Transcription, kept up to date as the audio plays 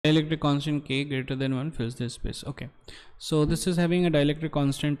Dielectric constant K greater than 1 fills this space. Okay, so this is having a dielectric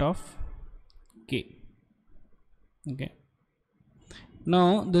constant of K. Okay,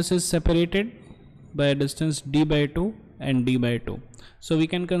 now this is separated by a distance d by 2 and d by 2, so we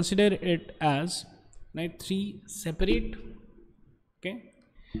can consider it as three separate, okay,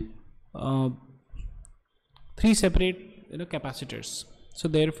 three separate capacitors. So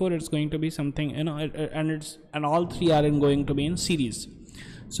therefore it's going to be something, and all three are going to be in series.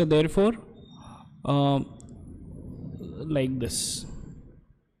 So therefore like this.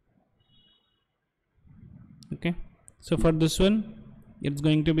 Okay, so for this one it's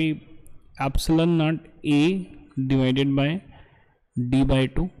going to be epsilon naught A divided by d by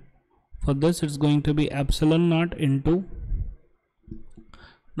 2. For this it's going to be epsilon naught into,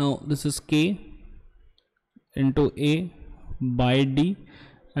 now this is K into A by D,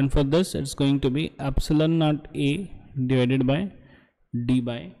 and for this it's going to be epsilon naught A divided by d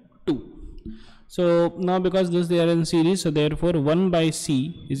by 2. So now because they are in series, so therefore 1 by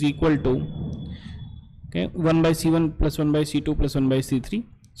C is equal to, okay, 1 by C1 plus 1 by C2 plus 1 by C3,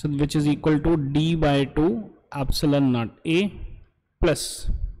 so which is equal to d by 2 epsilon naught A plus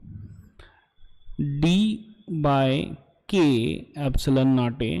d by K epsilon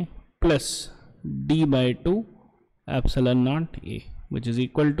naught A plus d by 2 epsilon naught A, which is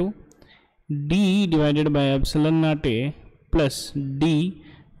equal to d divided by epsilon naught A plus d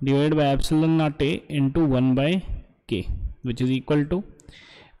divided by epsilon naught A into 1 by K, which is equal to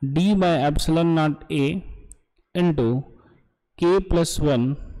d by epsilon naught A into K plus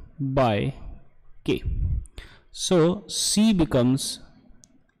 1 by K. So C becomes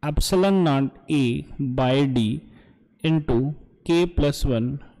epsilon naught A by D into K plus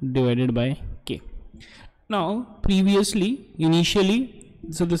 1 divided by K. Now previously, initially,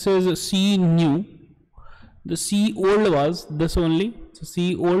 so this is C new, the C old was this only. So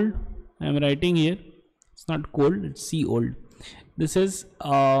C old I am writing here, it's not cold, it's C old. This is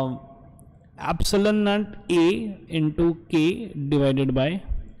epsilon naught A into K divided by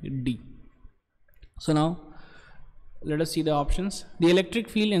D. So now let us see the options. The electric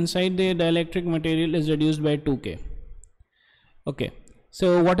field inside the dielectric material is reduced by 2K. Okay,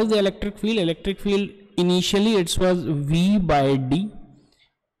 so what is the electric field? Electric field initially it was V by D.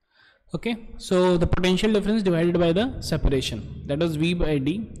 Okay, so the potential difference divided by the separation, that is V by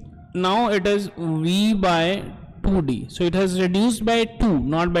D. Now it is V by 2D, so it has reduced by 2,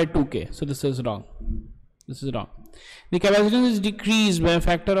 not by 2K. So this is wrong. This is wrong. The capacitance is decreased by a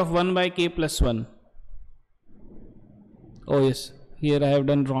factor of 1 by K plus 1. Oh yes, here I have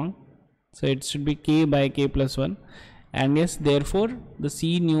done wrong. So it should be K by K plus 1. And yes, therefore the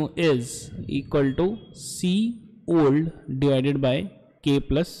C new is equal to C old divided by K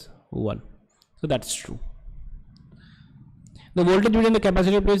plus 1. So that's true. The voltage between the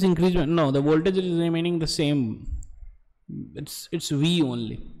capacitor plates increased. No, the voltage is remaining the same. It's V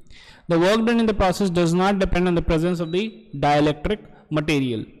only. The work done in the process does not depend on the presence of the dielectric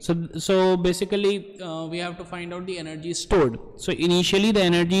material. So basically we have to find out the energy stored. So initially the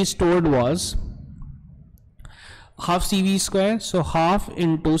energy stored was half CV square, so half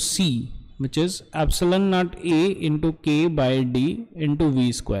into C, which is epsilon naught A into K by D into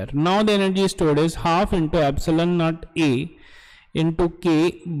V square. Now the energy stored is half into epsilon naught A into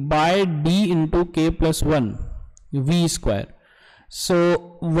K by D into K plus 1 V square.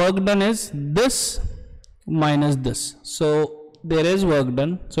 So work done is this minus this. So there is work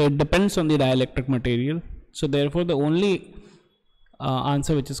done. So it depends on the dielectric material. So therefore the only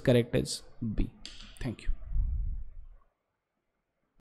answer which is correct is B. Thank you.